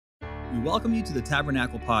We welcome you to the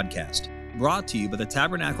Tabernacle Podcast, brought to you by the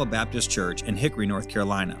Tabernacle Baptist Church in Hickory, North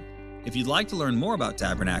Carolina. If you'd like to learn more about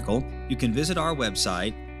Tabernacle, you can visit our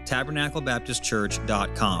website,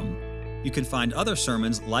 tabernaclebaptistchurch.com. You can find other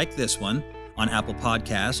sermons like this one on Apple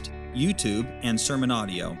Podcast, YouTube, and Sermon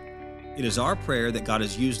Audio. It is our prayer that God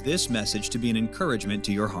has used this message to be an encouragement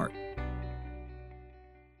to your heart.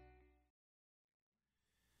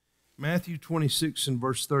 Matthew 26 and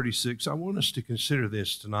verse 36. I want us to consider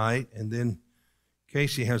this tonight, and then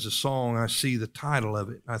Casey has a song. I see the title of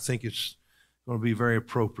it. I think it's going to be very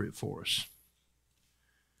appropriate for us.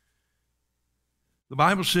 The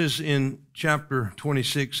Bible says in chapter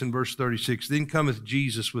 26 and verse 36, "Then cometh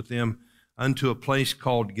Jesus with them unto a place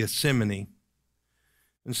called Gethsemane,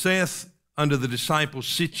 and saith unto the disciples,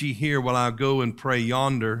 Sit ye here while I go and pray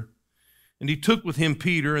yonder. And he took with him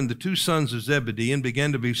Peter and the two sons of Zebedee, and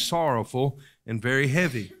began to be sorrowful and very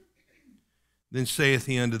heavy. Then saith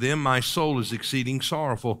he unto them, My soul is exceeding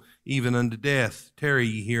sorrowful, even unto death. Tarry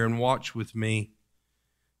ye here and watch with me.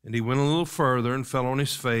 And he went a little further and fell on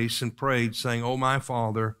his face and prayed, saying, O my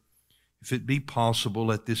Father, if it be possible,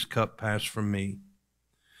 let this cup pass from me.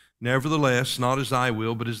 Nevertheless, not as I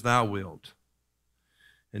will, but as thou wilt.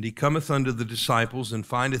 And he cometh unto the disciples, and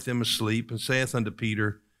findeth them asleep, and saith unto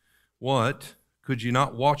Peter, What? Could ye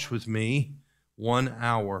not watch with me 1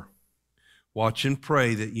 hour? Watch and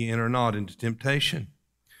pray that ye enter not into temptation.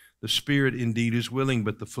 The spirit indeed is willing,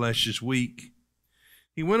 but the flesh is weak.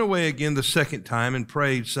 He went away again the second time and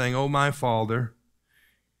prayed, saying, O my Father,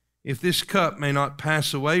 if this cup may not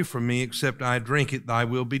pass away from me, except I drink it, thy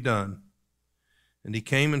will be done. And he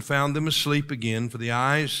came and found them asleep again, for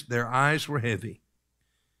their eyes were heavy.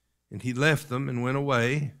 And he left them and went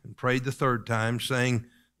away and prayed the third time, saying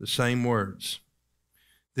the same words.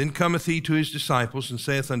 Then cometh he to his disciples, and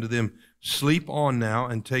saith unto them, Sleep on now,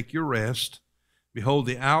 and take your rest. Behold,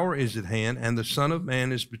 the hour is at hand, and the Son of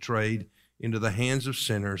Man is betrayed into the hands of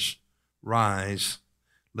sinners. Rise,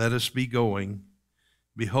 let us be going.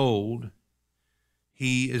 Behold,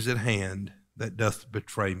 he is at hand that doth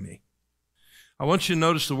betray me. I want you to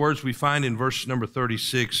notice the words we find in verse number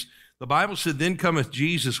 36. The Bible said, Then cometh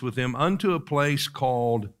Jesus with them unto a place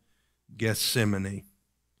called Gethsemane.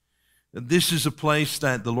 This is a place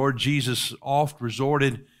that the Lord Jesus oft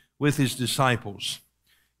resorted with his disciples.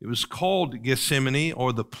 It was called Gethsemane,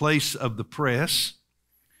 or the place of the press.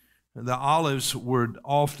 The olives would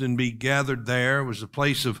often be gathered there. It was a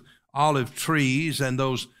place of olive trees, and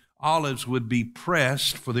those olives would be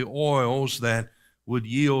pressed for the oils that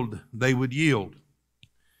they would yield.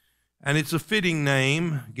 And it's a fitting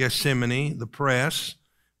name, Gethsemane, the press,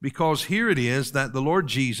 because here it is that the Lord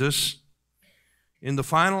Jesus, in the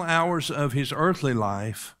final hours of his earthly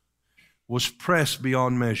life, was pressed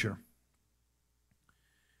beyond measure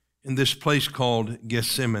in this place called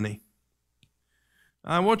Gethsemane.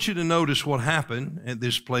 I want you to notice what happened at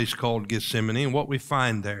this place called Gethsemane and what we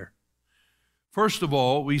find there. First of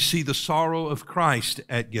all, we see the sorrow of Christ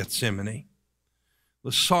at Gethsemane.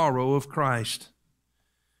 The sorrow of Christ.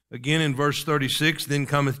 Again in verse 36, Then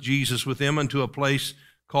cometh Jesus with them unto a place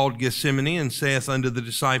called Gethsemane, and saith unto the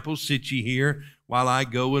disciples, Sit ye here, while I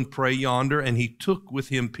go and pray yonder. And he took with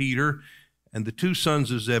him Peter and the two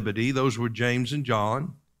sons of Zebedee, those were James and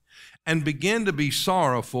John, and began to be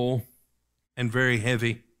sorrowful and very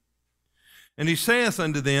heavy. And he saith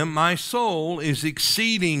unto them, My soul is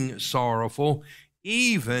exceeding sorrowful,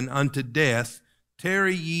 even unto death.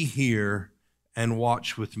 Tarry ye here and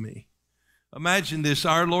watch with me. Imagine this.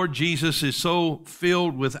 Our Lord Jesus is so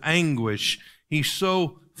filled with anguish. He's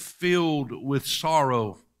so filled with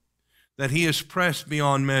sorrow that he is pressed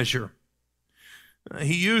beyond measure.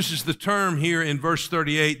 He uses the term here in verse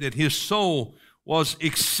 38 that his soul was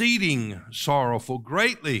exceeding sorrowful,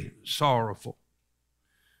 greatly sorrowful.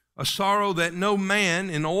 A sorrow that no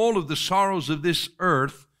man in all of the sorrows of this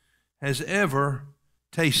earth has ever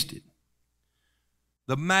tasted.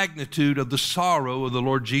 The magnitude of the sorrow of the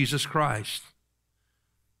Lord Jesus Christ.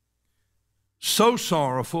 So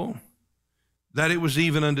sorrowful that it was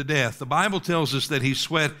even unto death. The Bible tells us that he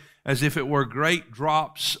sweat as if it were great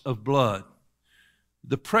drops of blood.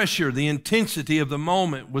 The pressure, the intensity of the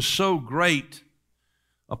moment was so great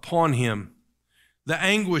upon him. The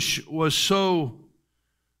anguish was so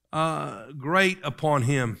great upon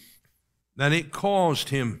him that it caused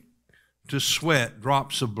him to sweat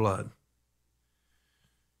drops of blood.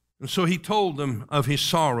 And so he told them of his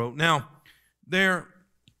sorrow. Now, the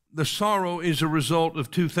sorrow is a result of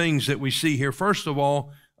two things that we see here. First of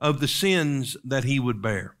all, of the sins that he would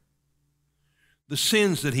bear. The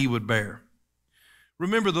sins that he would bear.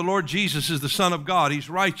 Remember, the Lord Jesus is the Son of God. He's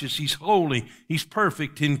righteous, he's holy, he's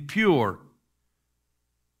perfect and pure.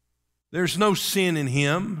 There's no sin in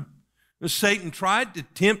him. Satan tried to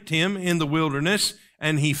tempt him in the wilderness,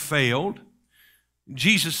 and he failed.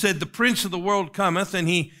 Jesus said, the prince of the world cometh, and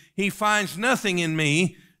he finds nothing in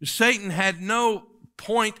me. Satan had no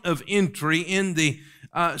point of entry in the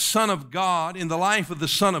Son of God, in the life of the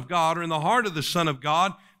Son of God, or in the heart of the Son of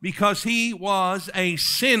God, because he was a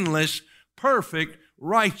sinless, perfect,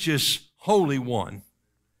 righteous, holy one.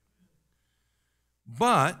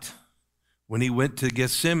 But when he went to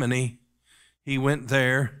Gethsemane, he went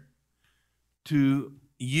there to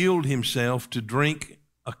yield himself to drink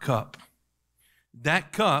a cup.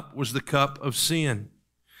 That cup was the cup of sin.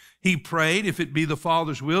 He prayed, if it be the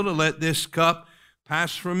Father's will, to let this cup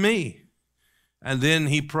pass from me. And then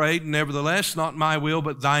he prayed, nevertheless, not my will,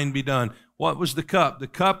 but thine be done. What was the cup? The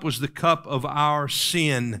cup was the cup of our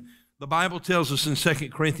sin. The Bible tells us in 2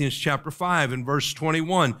 Corinthians chapter 5 and verse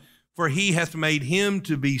 21, for he hath made him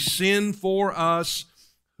to be sin for us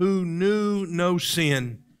who knew no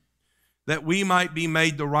sin, that we might be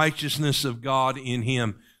made the righteousness of God in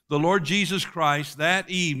him. The Lord Jesus Christ that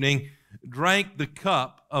evening drank the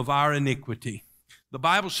cup of our iniquity. The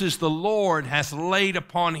Bible says the Lord hath laid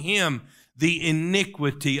upon him the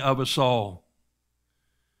iniquity of us all.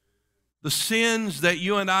 The sins that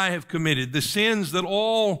you and I have committed, the sins that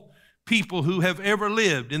all people who have ever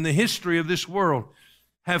lived in the history of this world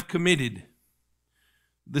have committed,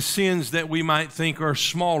 the sins that we might think are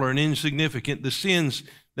smaller and insignificant, the sins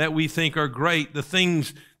that we think are great, the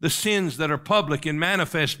sins that are public and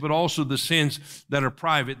manifest, but also the sins that are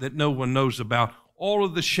private that no one knows about. All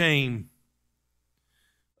of the shame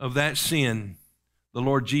of that sin, the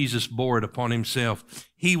Lord Jesus bore it upon himself.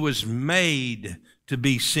 He was made to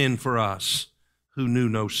be sin for us who knew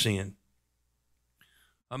no sin.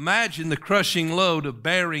 Imagine the crushing load of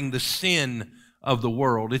bearing the sin of the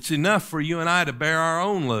world. It's enough for you and I to bear our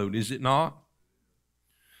own load, is it not?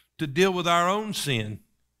 To deal with our own sin.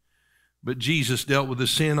 But Jesus dealt with the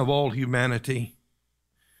sin of all humanity,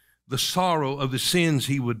 the sorrow of the sins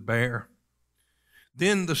he would bear,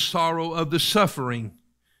 then the sorrow of the suffering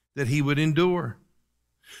that he would endure.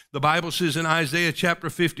 The Bible says in Isaiah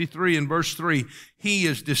chapter 53 and verse 3, he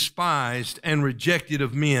is despised and rejected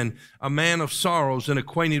of men, a man of sorrows and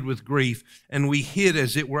acquainted with grief, and we hid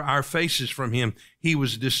as it were our faces from him. He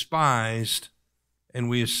was despised, and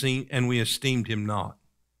we esteemed him not.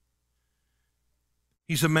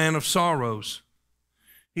 He's a man of sorrows.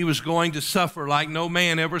 He was going to suffer like no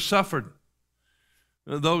man ever suffered.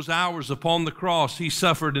 Those hours upon the cross, he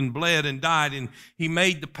suffered and bled and died, and he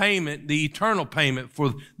made the payment, the eternal payment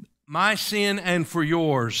for my sin and for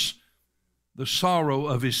yours. The sorrow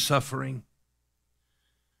of his suffering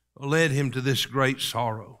led him to this great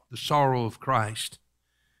sorrow, the sorrow of Christ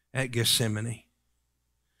at Gethsemane.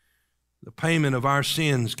 The payment of our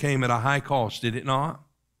sins came at a high cost, did it not?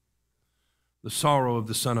 The sorrow of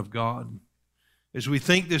the Son of God. As we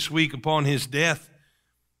think this week upon his death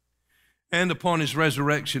and upon his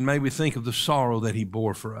resurrection, may we think of the sorrow that he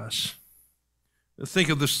bore for us. Think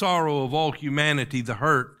of the sorrow of all humanity, the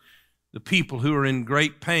hurt, the people who are in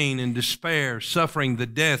great pain and despair, suffering the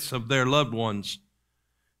deaths of their loved ones.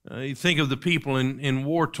 You think of the people in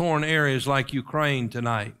war-torn areas like Ukraine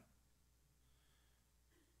tonight.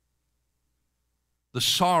 The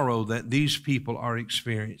sorrow that these people are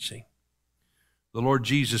experiencing. The Lord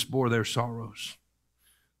Jesus bore their sorrows,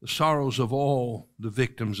 the sorrows of all the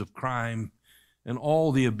victims of crime and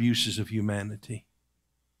all the abuses of humanity.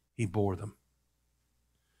 He bore them.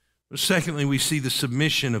 But secondly, we see the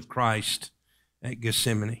submission of Christ at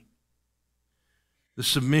Gethsemane. The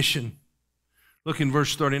submission. Look in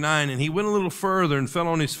verse 39, and he went a little further and fell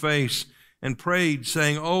on his face and prayed,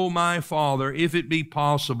 saying, O my Father, if it be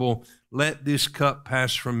possible, let this cup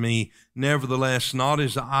pass from me. Nevertheless, not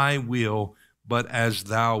as I will, but as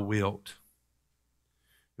thou wilt.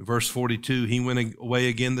 In verse 42, he went away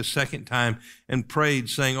again the second time and prayed,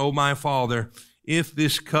 saying, O my Father, if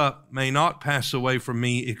this cup may not pass away from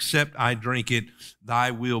me, except I drink it,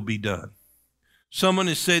 thy will be done. Someone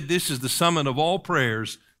has said this is the summit of all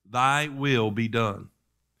prayers, thy will be done.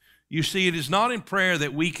 You see, it is not in prayer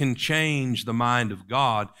that we can change the mind of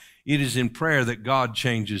God. It is in prayer that God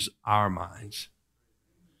changes our minds.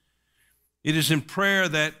 It is in prayer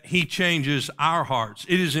that he changes our hearts.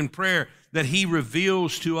 It is in prayer that he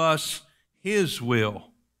reveals to us his will.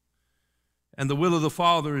 And the will of the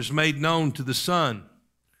Father is made known to the Son,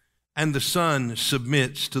 and the Son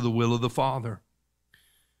submits to the will of the Father.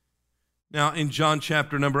 Now, in John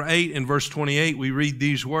chapter number 8 and verse 28, we read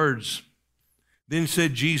these words. Then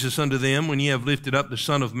said Jesus unto them, when ye have lifted up the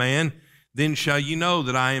Son of Man, then shall ye know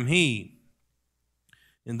that I am he,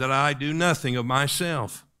 and that I do nothing of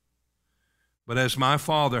myself, But as my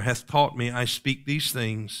Father hath taught me, I speak these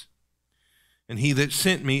things, and he that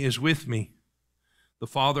sent me is with me. The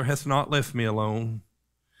Father hath not left me alone,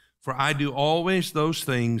 for I do always those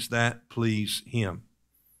things that please him.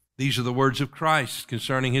 These are the words of Christ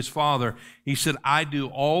concerning his Father. He said, I do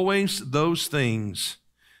always those things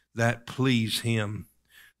that please him.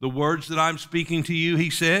 The words that I'm speaking to you, he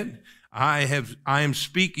said, I am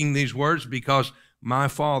speaking these words because my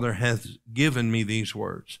Father hath given me these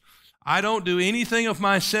words. I don't do anything of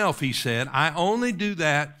myself, he said. I only do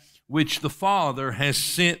that which the Father has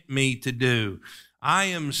sent me to do. I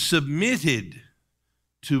am submitted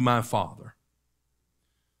to my Father.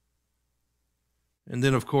 And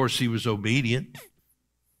then, of course, he was obedient.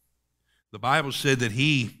 The Bible said that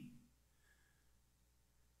he,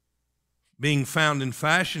 being found in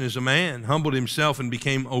fashion as a man, humbled himself and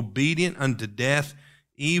became obedient unto death,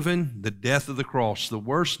 even the death of the cross, the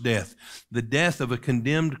worst death, the death of a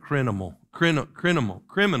condemned criminal.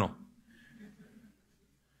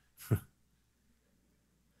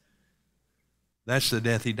 That's the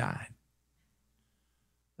death he died.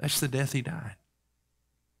 That's the death he died.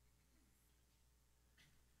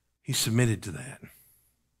 He submitted to that.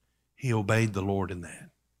 He obeyed the Lord in that.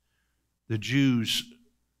 The Jews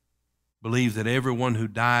believed that everyone who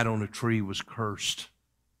died on a tree was cursed.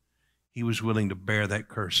 He was willing to bear that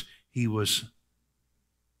curse. He was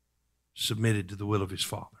submitted to the will of his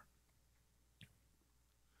Father.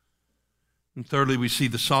 And thirdly, we see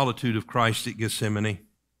the solitude of Christ at Gethsemane.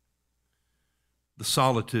 The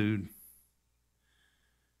solitude.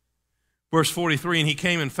 Verse 43, and he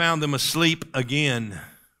came and found them asleep again,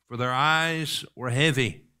 for their eyes were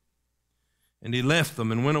heavy. And he left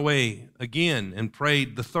them and went away again and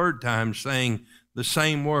prayed the third time, saying the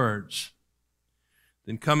same words.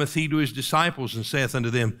 Then cometh he to his disciples and saith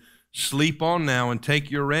unto them, Sleep on now and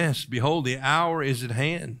take your rest. Behold, the hour is at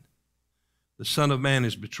hand. The Son of Man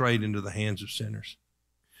is betrayed into the hands of sinners.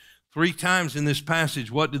 3 times in this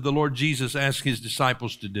passage, what did the Lord Jesus ask his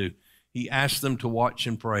disciples to do? He asked them to watch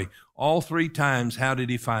and pray. All 3 times, how did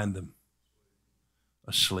he find them?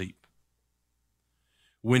 Asleep.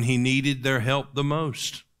 When he needed their help the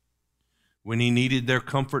most. When he needed their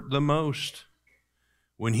comfort the most.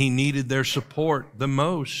 When he needed their support the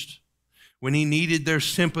most. When he needed their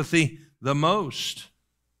sympathy the most.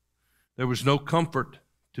 There was no comfort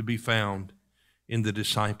to be found in the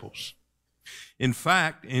disciples. In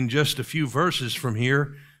fact, in just a few verses from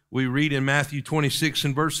here, we read in Matthew 26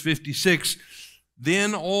 and verse 56,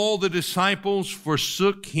 Then all the disciples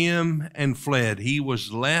forsook him and fled. He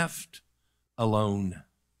was left alone.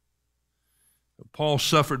 Paul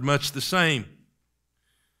suffered much the same.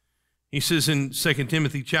 He says in 2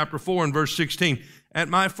 Timothy chapter 4 and verse 16, At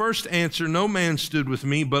my first answer no man stood with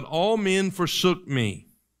me, but all men forsook me.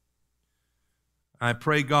 I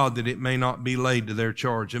pray God that it may not be laid to their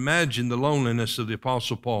charge. Imagine the loneliness of the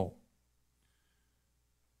Apostle Paul.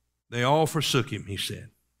 They all forsook him, he said.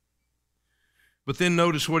 But then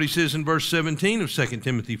notice what he says in verse 17 of 2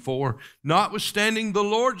 Timothy 4. Notwithstanding, the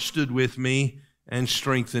Lord stood with me and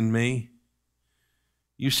strengthened me.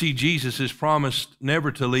 You see, Jesus has promised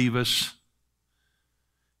never to leave us,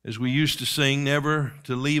 as we used to sing, never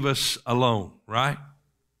to leave us alone, right?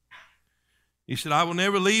 He said, I will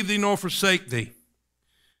never leave thee nor forsake thee.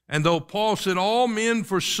 And though Paul said all men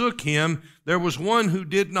forsook him, there was one who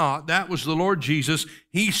did not. That was the Lord Jesus.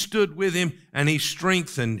 He stood with him and he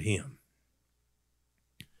strengthened him.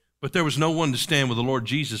 But there was no one to stand with the Lord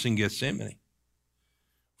Jesus in Gethsemane.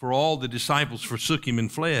 For all the disciples forsook him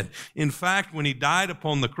and fled. In fact, when he died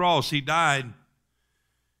upon the cross, he died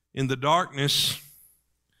in the darkness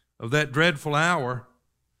of that dreadful hour.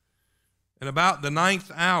 And about the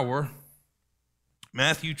 9th hour,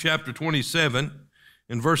 Matthew chapter 27,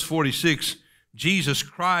 in verse 46, Jesus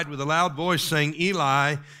cried with a loud voice, saying,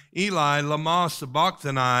 Eli, Eli, lama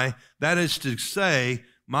sabachthani, that is to say,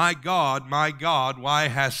 my God, why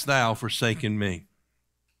hast thou forsaken me?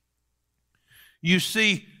 You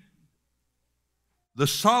see, the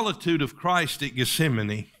solitude of Christ at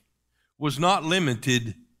Gethsemane was not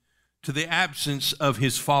limited to the absence of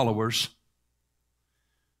his followers,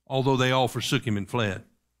 although they all forsook him and fled.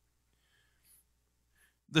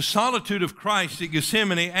 The solitude of Christ at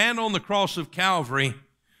Gethsemane and on the cross of Calvary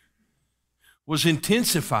was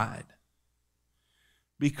intensified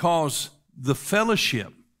because the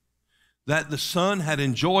fellowship that the Son had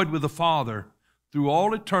enjoyed with the Father through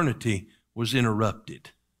all eternity was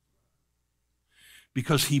interrupted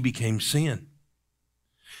because he became sin.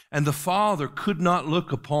 And the Father could not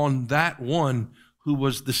look upon that one who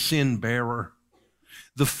was the sin bearer.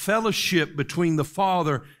 The fellowship between the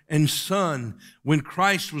Father and Son. When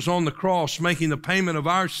Christ was on the cross making the payment of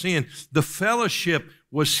our sin, the fellowship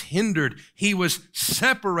was hindered. He was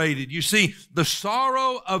separated. You see, the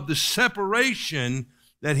sorrow of the separation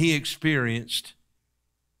that he experienced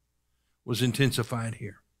was intensified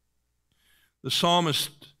here. The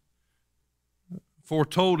psalmist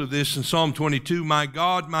foretold of this in Psalm 22, my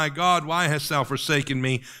God, why hast thou forsaken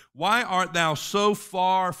me? Why art thou so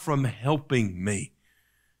far from helping me?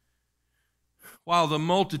 While the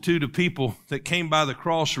multitude of people that came by the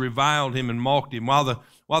cross reviled him and mocked him, while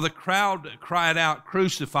the crowd cried out,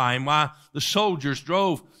 crucify him, while the soldiers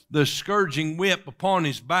drove the scourging whip upon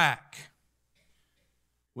his back,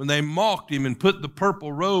 when they mocked him and put the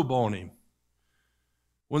purple robe on him,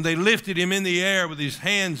 when they lifted him in the air with his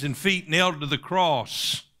hands and feet nailed to the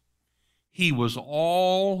cross, he was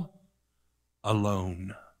all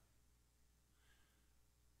alone.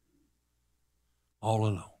 All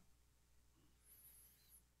alone.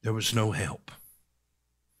 There was no help.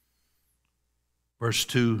 Verse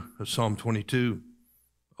 2 of Psalm 22,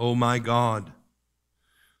 O my God,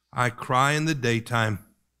 I cry in the daytime,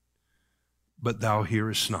 but thou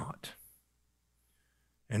hearest not,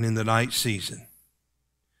 and in the night season,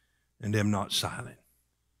 and am not silent.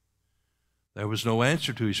 There was no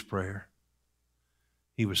answer to his prayer.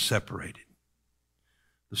 He was separated.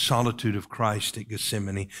 The solitude of Christ at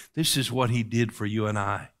Gethsemane. This is what he did for you and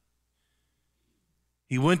I.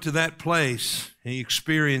 He went to that place and he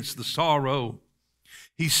experienced the sorrow.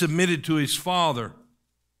 He submitted to his Father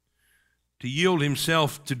to yield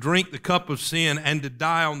himself to drink the cup of sin and to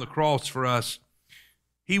die on the cross for us.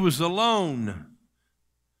 He was alone,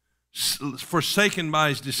 forsaken by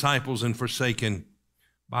his disciples and forsaken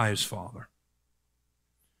by his Father.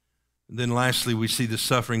 And then lastly, we see the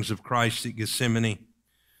sufferings of Christ at Gethsemane.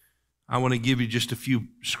 I want to give you just a few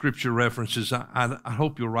scripture references. I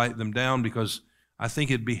hope you'll write them down because I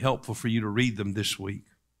think it'd be helpful for you to read them this week.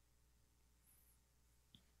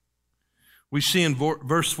 We see in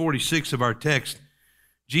verse 46 of our text,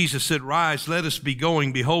 Jesus said, Rise, let us be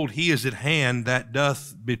going. Behold, he is at hand that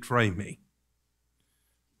doth betray me.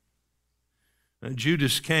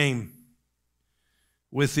 Judas came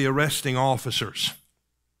with the arresting officers.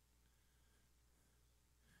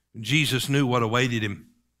 Jesus knew what awaited him.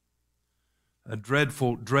 A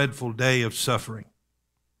dreadful, dreadful day of suffering.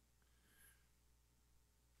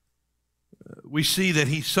 We see that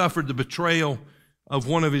he suffered the betrayal of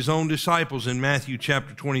one of his own disciples in Matthew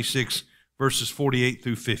chapter 26, verses 48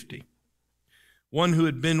 through 50. One who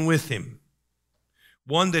had been with him,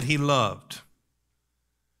 one that he loved,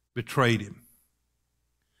 betrayed him.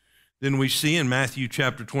 Then we see in Matthew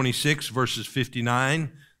chapter 26, verses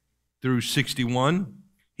 59 through 61,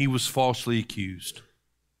 he was falsely accused.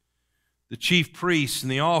 The chief priests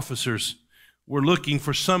and the officers were looking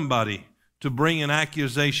for somebody to bring an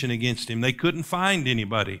accusation against him. They couldn't find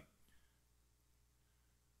anybody.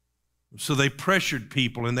 So they pressured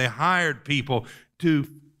people and they hired people to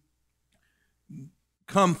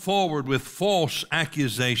come forward with false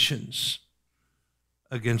accusations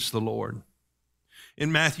against the Lord.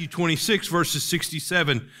 In Matthew 26, verses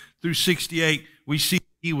 67 through 68, we see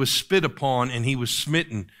he was spit upon and he was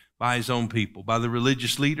smitten by his own people, by the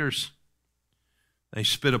religious leaders. They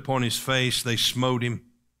spit upon his face, they smote him.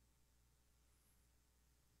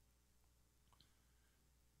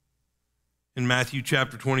 In Matthew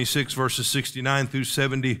chapter 26, verses 69 through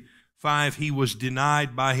 75, he was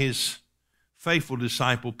denied by his faithful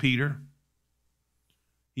disciple Peter.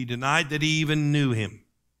 He denied that he even knew him.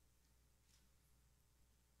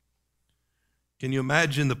 Can you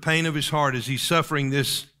imagine the pain of his heart as he's suffering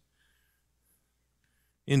this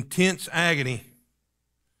intense agony?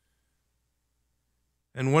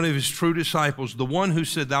 And one of his true disciples, the one who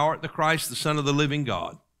said, Thou art the Christ, the Son of the living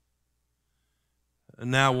God, and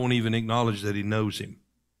now won't even acknowledge that he knows him.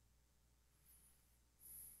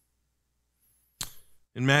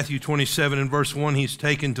 In Matthew 27 and verse 1, he's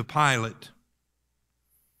taken to Pilate.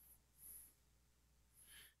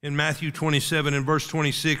 In Matthew 27 and verse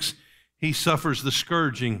 26, he suffers the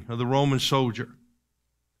scourging of the Roman soldier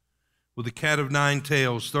with a cat of 9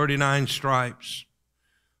 tails, 39 stripes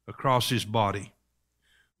across his body.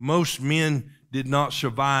 Most men did not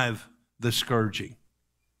survive the scourging.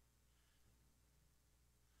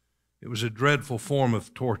 It was a dreadful form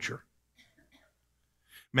of torture.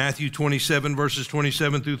 Matthew 27, verses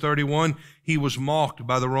 27 through 31, he was mocked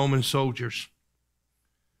by the Roman soldiers.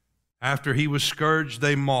 After he was scourged,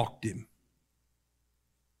 they mocked him.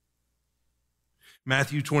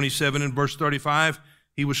 Matthew 27 and verse 35,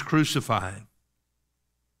 he was crucified.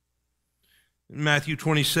 In Matthew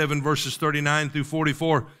 27, verses 39 through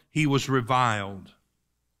 44, he was reviled.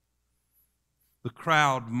 The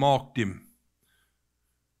crowd mocked him.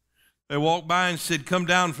 They walked by and said, "Come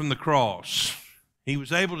down from the cross." He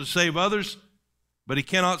was able to save others, but he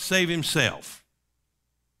cannot save himself.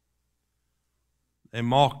 They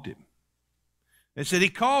mocked him. They said, "He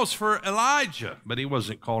calls for Elijah," but he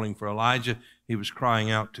wasn't calling for Elijah. He was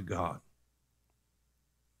crying out to God.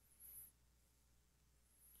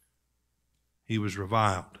 He was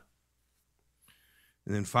reviled.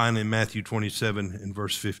 And then finally in Matthew 27 and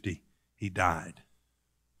verse 50, he died.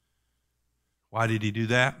 Why did he do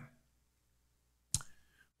that?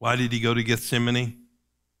 Why did he go to Gethsemane?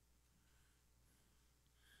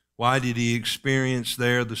 Why did he experience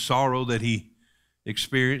there the sorrow that he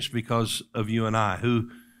experienced? Because of you and I,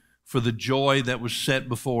 who for the joy that was set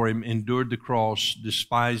before him endured the cross,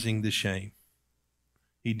 despising the shame.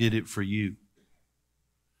 He did it for you.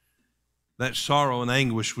 That sorrow and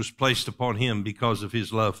anguish was placed upon him because of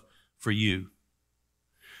his love for you.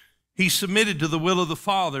 He submitted to the will of the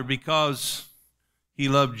Father because he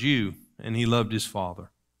loved you and he loved his Father.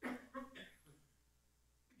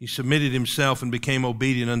 He submitted himself and became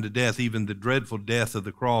obedient unto death, even the dreadful death of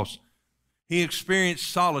the cross. He experienced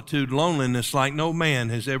solitude, loneliness like no man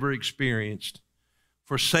has ever experienced,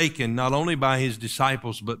 forsaken not only by his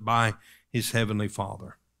disciples but by his heavenly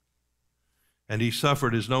Father. And he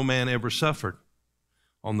suffered as no man ever suffered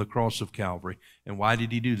on the cross of Calvary. And why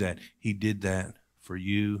did he do that? He did that for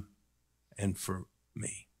you and for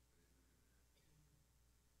me.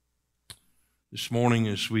 This morning,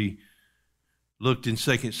 as we looked in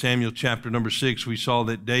 2 Samuel chapter number 6, we saw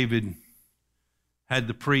that David had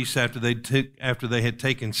the priests, after they had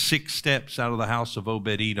taken 6 steps out of the house of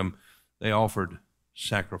Obed-Edom, they offered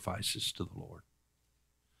sacrifices to the Lord.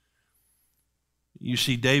 You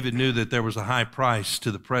see, David knew that there was a high price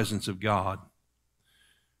to the presence of God.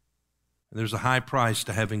 And there's a high price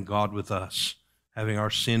to having God with us, having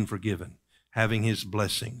our sin forgiven, having his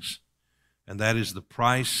blessings. And that is the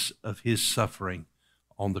price of his suffering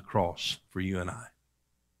on the cross for you and I.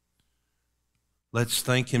 Let's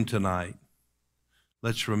thank him tonight.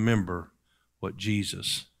 Let's remember what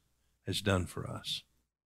Jesus has done for us.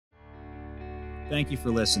 Thank you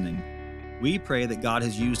for listening. We pray that God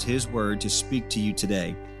has used his word to speak to you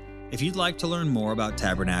today. If you'd like to learn more about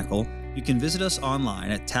Tabernacle, you can visit us online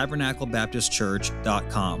at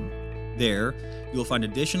tabernaclebaptistchurch.com. There, you'll find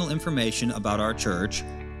additional information about our church,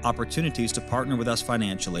 opportunities to partner with us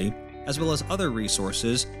financially, as well as other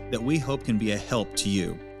resources that we hope can be a help to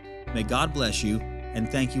you. May God bless you, and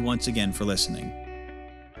thank you once again for listening.